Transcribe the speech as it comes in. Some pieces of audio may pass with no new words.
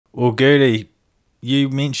Well, Goody, you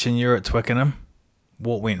mentioned you're at Twickenham.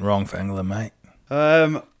 What went wrong for England, mate?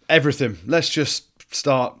 Everything. Let's just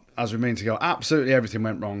start as we mean to go. Absolutely everything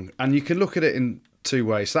went wrong. And you can look at it in two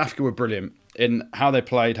ways. South Africa were brilliant in how they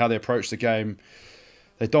played, how they approached the game.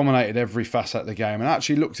 They dominated every facet of the game. And I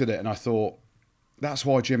actually looked at it and I thought, that's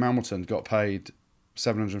why Jim Hamilton got paid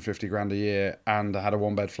 750 grand a year and had a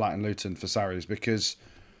one-bed flat in Luton for Sarries. Because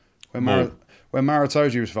when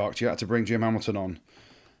Maritoji was fucked, you had to bring Jim Hamilton on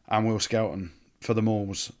and Will Skelton for the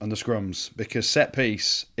mauls and the scrums, because set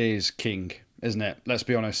piece is king, isn't it? Let's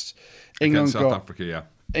be honest. Against South Africa, yeah.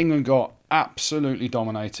 England got absolutely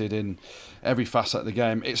dominated in every facet of the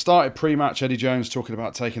game. It started pre-match, Eddie Jones talking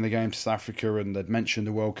about taking the game to South Africa, and they'd mentioned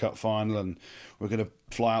the World Cup final, and we're going to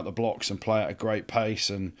fly out the blocks and play at a great pace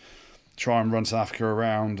and try and run South Africa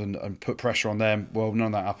around and put pressure on them. Well, none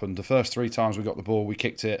of that happened. The first three times we got the ball, we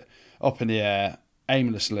kicked it up in the air,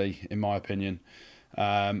 aimlessly, in my opinion.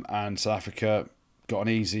 And South Africa got an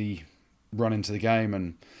easy run into the game,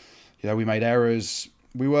 and we made errors.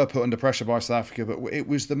 We were put under pressure by South Africa, but it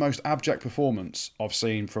was the most abject performance I've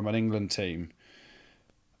seen from an England team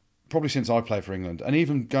probably since I played for England, and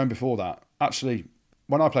even going before that. Actually,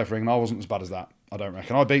 when I played for England, I wasn't as bad as that, I don't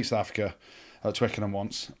reckon. I beat South Africa at Twickenham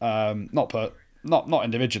once, not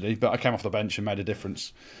individually, but I came off the bench and made a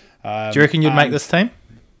difference. Do you reckon you'd make this team?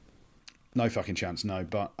 No fucking chance, no.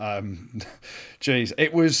 But, geez,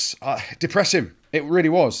 it was depressing. It really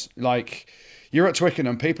was. Like, you're at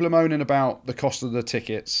Twickenham, people are moaning about the cost of the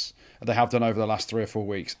tickets they have done over the last 3 or 4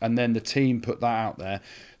 weeks, and then the team put that out there.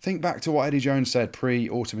 Think back to what Eddie Jones said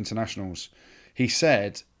pre-autumn internationals. He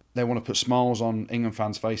said they want to put smiles on England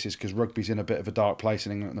fans' faces because rugby's in a bit of a dark place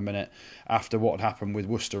in England at the minute after what had happened with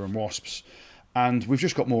Worcester and Wasps. And we've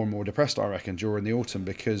just got more and more depressed, I reckon, during the autumn,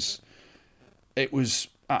 because it was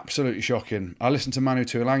absolutely shocking. I listened to Manu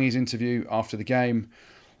Tuolangi's interview after the game,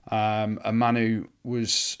 and Manu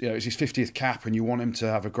was, it's his 50th cap, and you want him to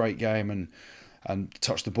have a great game and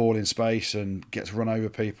touch the ball in space and get to run over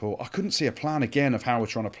people. I couldn't see a plan again of how we're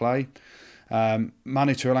trying to play.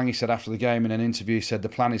 Manu Tuolangi said after the game in an interview, he said the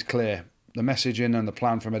plan is clear. The messaging and the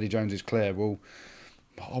plan from Eddie Jones is clear. Well,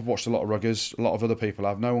 I've watched a lot of ruggers, a lot of other people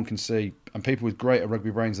have. No one can see, and people with greater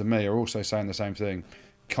rugby brains than me are also saying the same thing.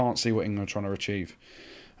 Can't see what England are trying to achieve.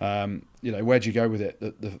 Where do you go with it?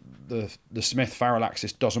 The Smith-Farrell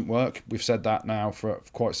axis doesn't work. We've said that now for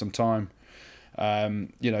quite some time.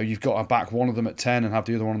 You've got to back one of them at 10 and have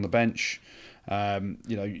the other one on the bench.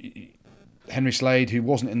 Henry Slade, who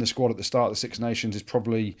wasn't in the squad at the start of the Six Nations, is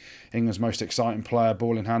probably England's most exciting player,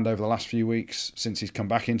 ball in hand, over the last few weeks since he's come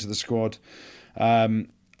back into the squad.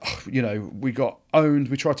 We got owned.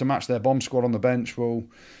 We tried to match their bomb squad on the bench. Well,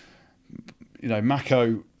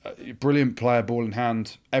 Mako, brilliant player, ball in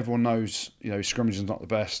hand. Everyone knows, scrummage is not the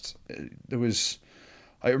best. It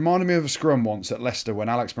reminded me of a scrum once at Leicester when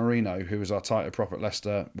Alex Marino, who was our tighter prop at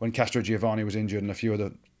Leicester, when Castro Giovanni was injured and a few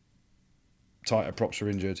other tighter props were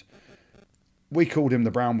injured. We called him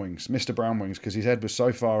the Brown Wings, Mr. Brown Wings, because his head was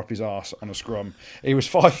so far up his arse on a scrum. He was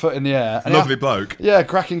 5 foot in the air. And Lovely bloke. Yeah,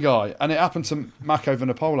 cracking guy. And it happened to Mako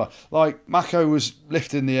Vanapola. Like, Mako was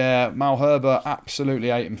lifted in the air. Mal Herber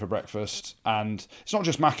absolutely ate him for breakfast. And it's not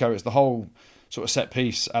just Mako, it's the whole sort of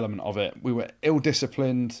set-piece element of it. We were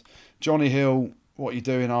ill-disciplined. Johnny Hill, what are you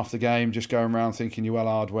doing after the game? Just going around thinking you're well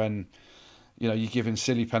hard when, you're giving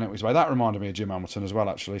silly penalties away. That reminded me of Jim Hamilton as well,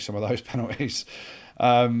 actually, some of those penalties.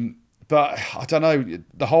 But I don't know,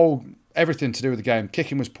 everything to do with the game.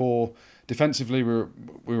 Kicking was poor. Defensively,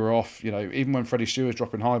 we were off. Even when Freddie Stewart's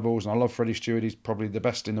dropping high balls, and I love Freddie Stewart, he's probably the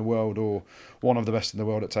best in the world, or one of the best in the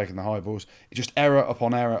world at taking the high balls. It's just error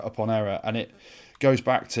upon error upon error, and it goes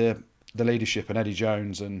back to the leadership and Eddie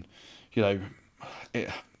Jones, and the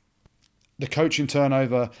coaching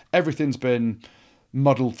turnover. Everything's been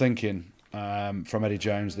muddled thinking from Eddie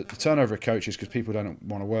Jones. That the turnover of coaches, because people don't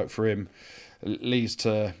want to work for him, leads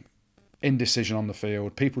to indecision on the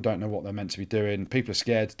field. People don't know what they're meant to be doing. People are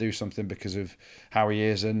scared to do something because of how he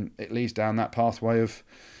is, and it leads down that pathway of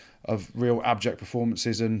real abject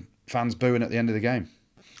performances and fans booing at the end of the game.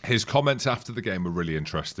 His comments after the game were really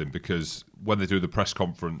interesting, because when they do the press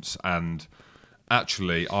conference, and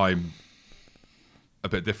actually I'm a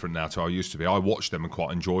bit different now to how I used to be. I watch them and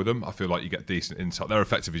quite enjoy them. I feel like you get decent insight. They're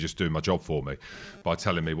effectively just doing my job for me by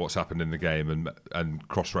telling me what's happened in the game and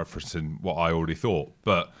cross-referencing what I already thought.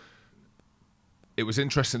 But it was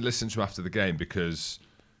interesting listening to him after the game, because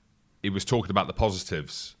he was talking about the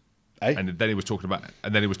positives, and then he was talking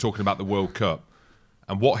about the World Cup,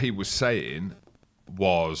 and what he was saying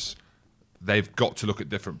was they've got to look at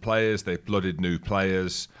different players. They've blooded new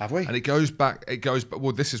players. Have we? And it goes back.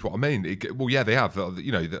 Well, this is what I mean. Yeah, they have.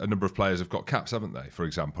 You know, a number of players have got caps, haven't they? For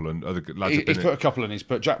example, and other lads have been. He's put a couple in. He's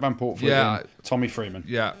put Jack Van Portfleet in, Tommy Freeman.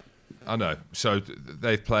 Yeah, I know. So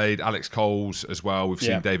they've played Alex Coles as well. We've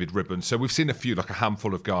seen David Ribbon. So we've seen a few, like a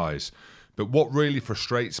handful of guys. But what really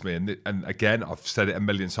frustrates me, and again, I've said it a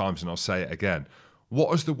million times and I'll say it again, what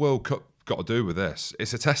has the World Cup got to do with this?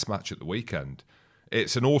 It's a test match at the weekend.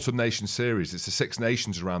 It's an Autumn Nations series. It's the Six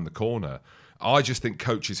Nations around the corner. I just think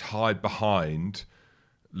coaches hide behind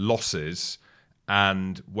losses,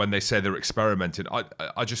 and when they say they're experimenting,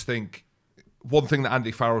 I just think one thing that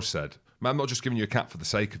Andy Farrell said, man, I'm not just giving you a cap for the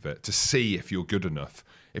sake of it, to see if you're good enough.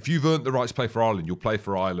 If you've earned the right to play for Ireland, you'll play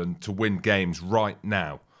for Ireland to win games right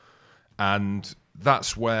now. And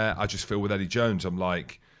that's where I just feel with Eddie Jones, I'm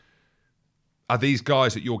like, are these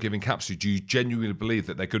guys that you're giving caps to, do you genuinely believe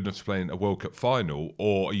that they're good enough to play in a World Cup final,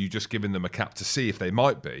 or are you just giving them a cap to see if they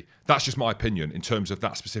might be? That's just my opinion in terms of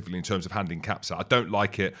that, specifically in terms of handing caps out. I don't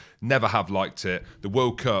like it, never have liked it. The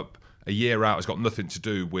World Cup a year out has got nothing to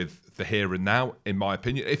do with the here and now, in my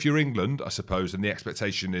opinion. If you're England, I suppose, and the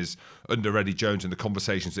expectation is under Eddie Jones and the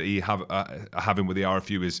conversations that he having with the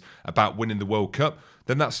RFU is about winning the World Cup,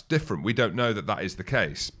 then that's different. We don't know that that is the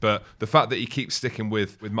case. But the fact that he keeps sticking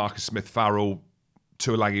with Marcus Smith-Farrell,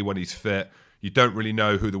 Tuilagi when he's fit, you don't really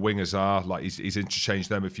know who the wingers are. Like he's interchanged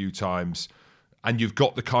them a few times. And you've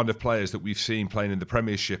got the kind of players that we've seen playing in the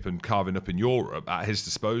Premiership and carving up in Europe at his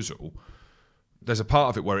disposal. There's a part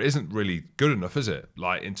of it where it isn't really good enough, is it?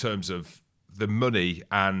 Like in terms of the money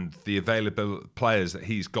and the available players that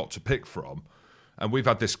he's got to pick from. And we've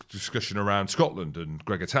had this discussion around Scotland and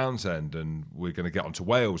Gregor Townsend, and we're going to get onto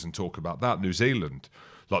Wales and talk about that, New Zealand,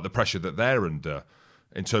 like the pressure that they're under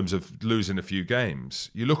in terms of losing a few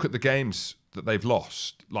games. You look at the games that they've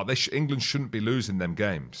lost, like England shouldn't be losing them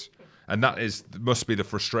games. And that must be the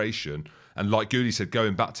frustration. And like Goody said,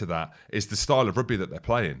 going back to that, is the style of rugby that they're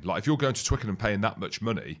playing. Like if you're going to Twickenham paying that much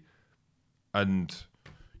money and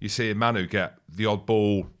you see Manu get the odd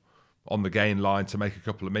ball on the gain line to make a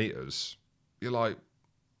couple of metres, you're like,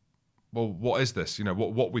 well, what is this? You know,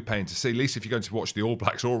 what are we paying to see? At least if you're going to watch the All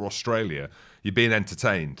Blacks or Australia, you're being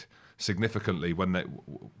entertained significantly when they're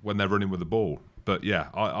running with the ball. But yeah,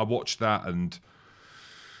 I watched that and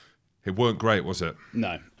it weren't great, was it?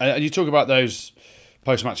 No. And you talk about those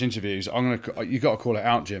post-match interviews. You got to call it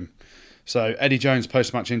out, Jim. So Eddie Jones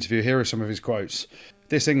post-match interview. Here are some of his quotes.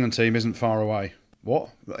 This England team isn't far away. What?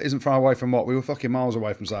 Isn't far away from what? We were fucking miles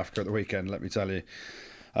away from South Africa at the weekend. Let me tell you.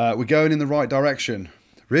 We're going in the right direction.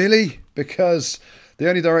 Really? Because the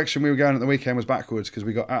only direction we were going at the weekend was backwards because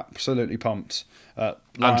we got absolutely pumped.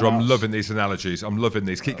 Andrew, I'm loving these analogies. I'm loving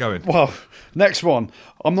these. Keep going. Well, next one.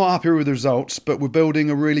 I'm not happy with the results, but we're building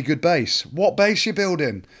a really good base. What base you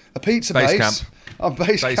building? A pizza base? Camp. A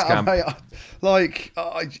base camp. Mate. Like,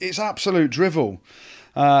 it's absolute drivel.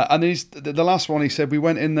 And the last one, he said, we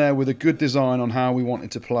went in there with a good design on how we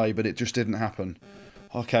wanted to play, but it just didn't happen.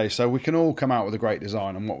 Okay, so we can all come out with a great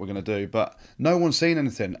design on what we're going to do, but no one's seen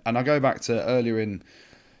anything. And I go back to earlier in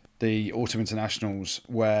the Autumn Internationals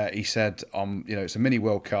where he said, it's a mini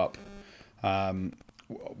World Cup.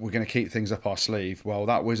 We're going to keep things up our sleeve. Well,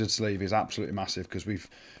 that wizard sleeve is absolutely massive because we've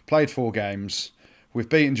played 4 games. We've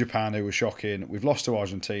beaten Japan, who was shocking. We've lost to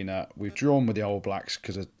Argentina. We've drawn with the All Blacks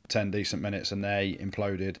because of 10 decent minutes and they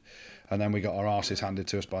imploded. And then we got our arses handed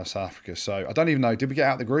to us by South Africa. So I don't even know. Did we get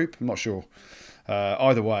out of the group? I'm not sure.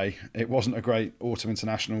 Either way, it wasn't a great Autumn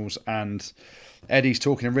Internationals, and Eddie's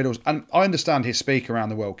talking in riddles. And I understand his speak around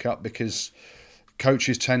the World Cup because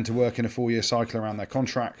coaches tend to work in a 4-year cycle around their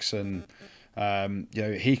contracts, and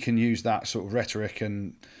he can use that sort of rhetoric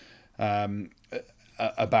and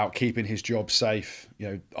about keeping his job safe.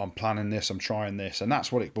 I'm planning this, I'm trying this, and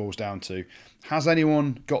that's what it boils down to. Has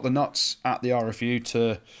anyone got the nuts at the RFU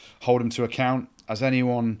to hold him to account? Has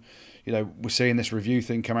anyone? We're seeing this review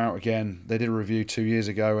thing come out again. They did a review 2 years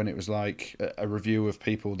ago, and it was like a review of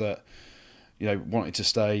people that, wanted to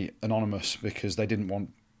stay anonymous because they didn't want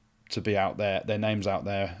to be out there, their names out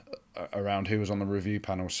there around who was on the review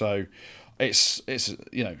panel. So it's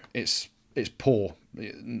poor.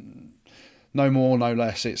 No more, no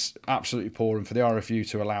less. It's absolutely poor. And for the RFU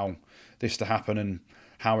to allow this to happen and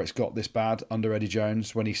how it's got this bad under Eddie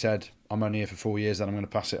Jones when he said, I'm only here for 4 years, then I'm going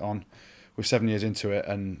to pass it on. We're 7 years into it,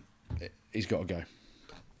 and he's got to go.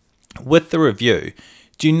 With the review,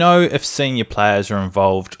 do you know if senior players are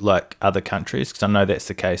involved like other countries? Because I know that's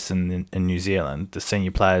the case in New Zealand. The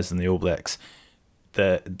senior players in the All Blacks,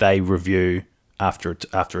 they review after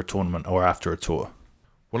a tournament or after a tour.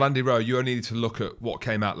 Well, Andy Rowe, you only need to look at what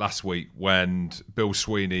came out last week when Bill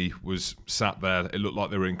Sweeney was sat there. It looked like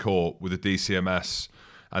they were in court with the DCMS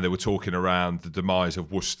and they were talking around the demise of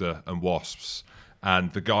Worcester and Wasps.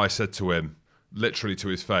 And the guy said to him, literally to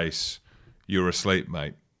his face, "You're asleep,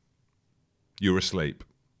 mate. You're asleep."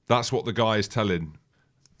 That's what the guy is telling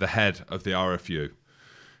the head of the RFU.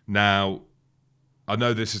 Now, I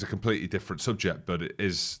know this is a completely different subject, but it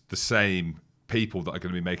is the same people that are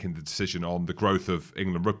going to be making the decision on the growth of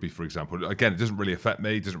England rugby, for example. Again, it doesn't really affect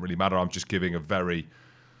me. It doesn't really matter. I'm just giving a very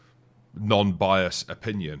non-biased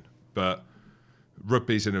opinion. But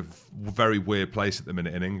rugby's in a very weird place at the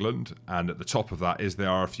minute in England. And at the top of that is the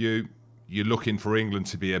RFU. You're looking for England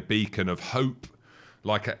to be a beacon of hope.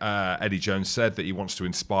 Like Eddie Jones said, that he wants to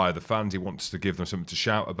inspire the fans. He wants to give them something to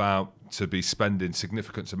shout about, to be spending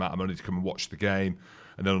significant amount of money to come and watch the game.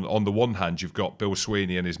 And then on the one hand, you've got Bill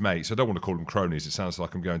Sweeney and his mates. I don't want to call them cronies. It sounds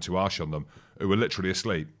like I'm going too harsh on them. Who are literally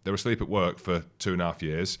asleep. They were asleep at work for 2.5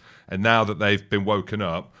 years. And now that they've been woken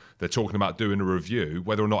up, they're talking about doing a review,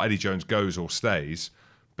 whether or not Eddie Jones goes or stays.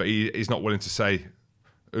 But he's not willing to say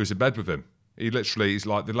who's in bed with him. He's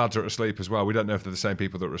like, the lads are asleep as well. We don't know if they're the same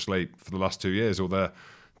people that were asleep for the last 2 years or they're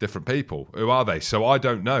different people. Who are they? So I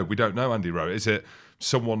don't know. We don't know, Andy Rowe. Is it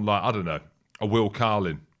someone like, I don't know, a Will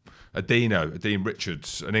Carlin, a Dean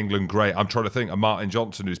Richards, an England great? I'm trying to think, a Martin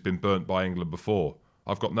Johnson who's been burnt by England before.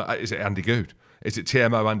 I've got no. Is it Andy Goode? Is it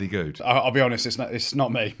TMO Andy Goode? I'll be honest, it's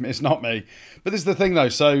not me. It's not me. But this is the thing, though.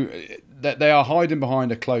 So they are hiding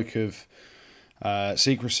behind a cloak of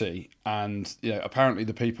secrecy, and apparently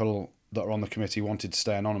the people that are on the committee wanted to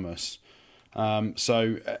stay anonymous.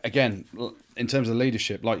 So again, in terms of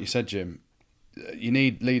leadership, like you said, Jim, you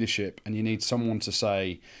need leadership, and you need someone to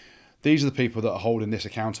say, these are the people that are holding this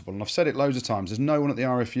accountable. And I've said it loads of times. There's no one at the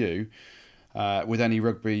RFU with any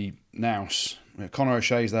rugby nous. Conor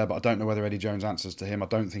O'Shea's there, but I don't know whether Eddie Jones answers to him. I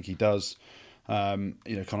don't think he does.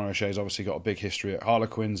 Conor O'Shea's obviously got a big history at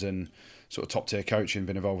Harlequins and sort of top tier coaching,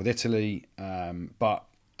 been involved with Italy. But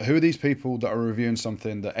who are these people that are reviewing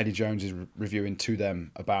something that Eddie Jones is reviewing to them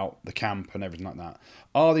about the camp and everything like that?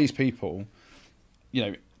 Are these people,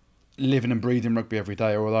 living and breathing rugby every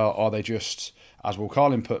day, or are they just, as Will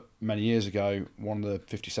Carlin put many years ago, one of the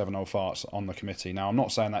 57 old farts on the committee? Now, I'm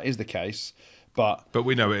not saying that is the case, but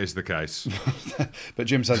we know it is the case. But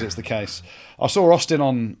Jim says it's the case. I saw Austin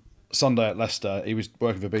on Sunday at Leicester. He was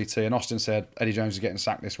working for BT, and Austin said Eddie Jones is getting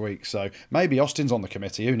sacked this week, so maybe Austin's on the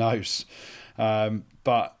committee. Who knows?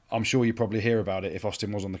 But I'm sure you probably hear about it if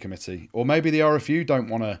Austin was on the committee, or maybe the RFU don't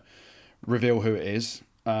want to reveal who it is.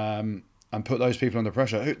 And put those people under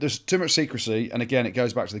pressure. There's too much secrecy, and again, it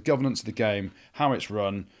goes back to the governance of the game, how it's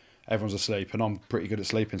run. Everyone's asleep, and I'm pretty good at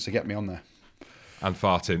sleeping, so get me on there. And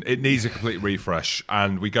farting. It needs a complete refresh.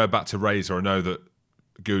 And we go back to Razor. I know that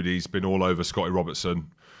Goodey's been all over Scotty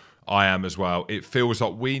Robertson. I am as well. It feels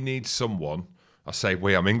like we need someone. I say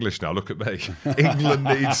we, I'm English now, look at me. England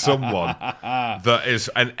needs someone that is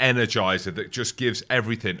an energiser, that just gives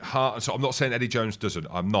everything heart. So I'm not saying Eddie Jones doesn't,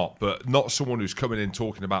 I'm not, but not someone who's coming in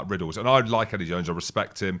talking about riddles. And I like Eddie Jones, I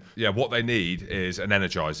respect him. Yeah, what they need is an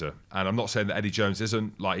energiser. And I'm not saying that Eddie Jones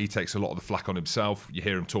isn't. Like, he takes a lot of the flack on himself. You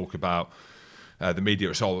hear him talk about the media,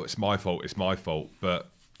 it's my fault. But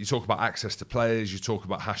you talk about access to players, you talk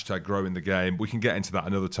about hashtag growing the game. We can get into that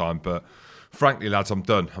another time, but frankly, lads, I'm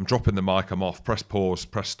done. I'm dropping the mic. I'm off. Press pause,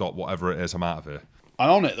 press stop, whatever it is. I'm out of here. I'm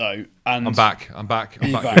on it, though. And I'm back. I'm back.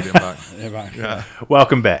 You're back. Yeah.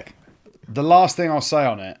 Welcome back. The last thing I'll say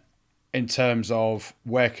on it, in terms of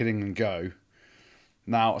where can England go.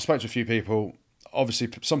 Now, I spoke to a few people. Obviously,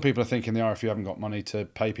 some people are thinking the RFU haven't got money to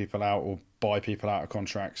pay people out or buy people out of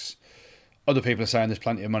contracts. Other people are saying there's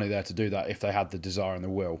plenty of money there to do that if they had the desire and the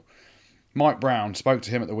will. Mike Brown, spoke to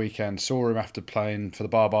him at the weekend, saw him after playing for the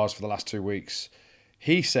Barbars for the last 2 weeks.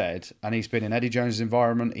 He said, and he's been in Eddie Jones'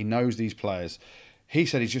 environment, he knows these players. He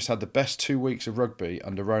said he's just had the best 2 weeks of rugby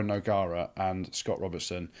under Rowan O'Gara and Scott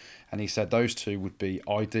Robertson. And he said those two would be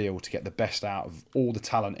ideal to get the best out of all the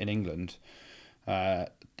talent in England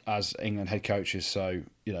as England head coaches. So,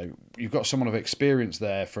 you've got someone of experience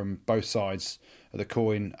there from both sides of the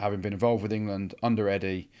coin, having been involved with England under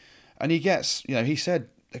Eddie. And he gets, he said,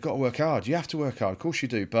 they've got to work hard. You have to work hard. Of course you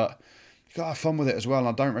do. But you've got to have fun with it as well. And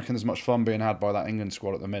I don't reckon there's much fun being had by that England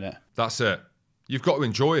squad at the minute. That's it. You've got to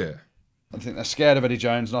enjoy it. I think they're scared of Eddie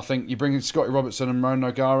Jones. And I think you bring in Scotty Robertson and Rowan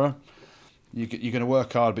O'Gara, you're going to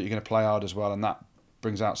work hard, but you're going to play hard as well. And that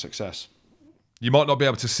brings out success. You might not be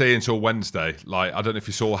able to see until Wednesday. Like, I don't know if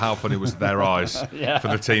you saw how funny was their eyes for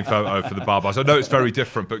the team photo for the Barbars. I know it's very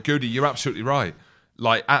different, but Goody, you're absolutely right.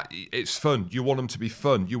 Like, it's fun. You want them to be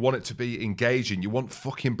fun. You want it to be engaging. You want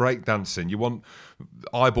fucking breakdancing. You want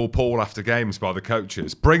eyeball Paul after games by the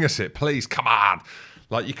coaches. Bring us it, please. Come on.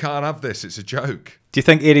 Like, you can't have this. It's a joke. Do you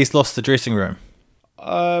think Eddie's lost the dressing room?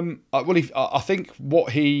 I think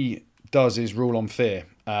what he does is rule on fear.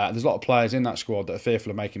 There's a lot of players in that squad that are fearful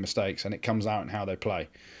of making mistakes, and it comes out in how they play.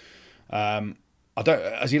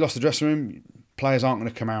 Has he lost the dressing room? Players aren't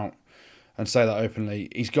going to come out and say that openly.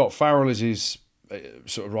 He's got Farrell as his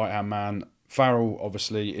sort of right-hand man. Farrell,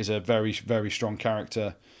 obviously, is a very, very strong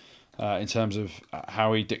character in terms of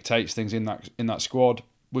how he dictates things in that squad,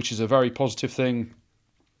 which is a very positive thing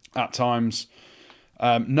at times.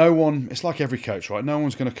 No one, it's like every coach, right? No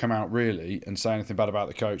one's going to come out really and say anything bad about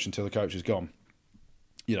the coach until the coach is gone.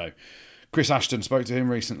 You know, Chris Ashton spoke to him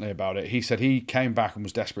recently about it. He said he came back and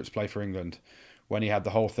was desperate to play for England when he had the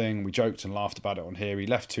whole thing. We joked and laughed about it on here. He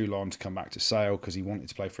left Toulon to come back to Sale because he wanted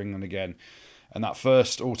to play for England again. And that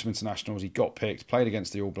first autumn internationals, he got picked, played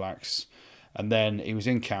against the All Blacks, and then he was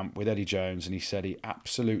in camp with Eddie Jones, and he said he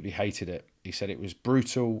absolutely hated it. He said it was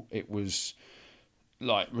brutal. It was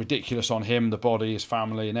like ridiculous on him, the body, his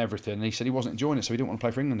family, and everything. And he said he wasn't enjoying it, so he didn't want to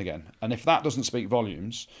play for England again. And if that doesn't speak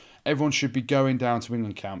volumes, everyone should be going down to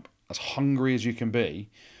England camp as hungry as you can be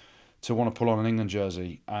to want to pull on an England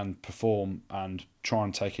jersey and perform and try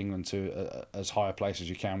and take England to as high a place as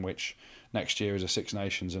you can, which next year is a Six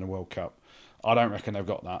Nations and a World Cup. I don't reckon they've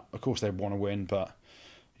got that. Of course, they want to win, but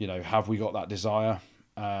you know, have we got that desire?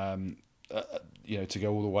 You know, to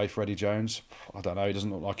go all the way for Eddie Jones? I don't know. It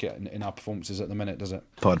doesn't look like it in our performances at the minute, does it?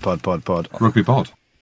 Pod. Rugby pod.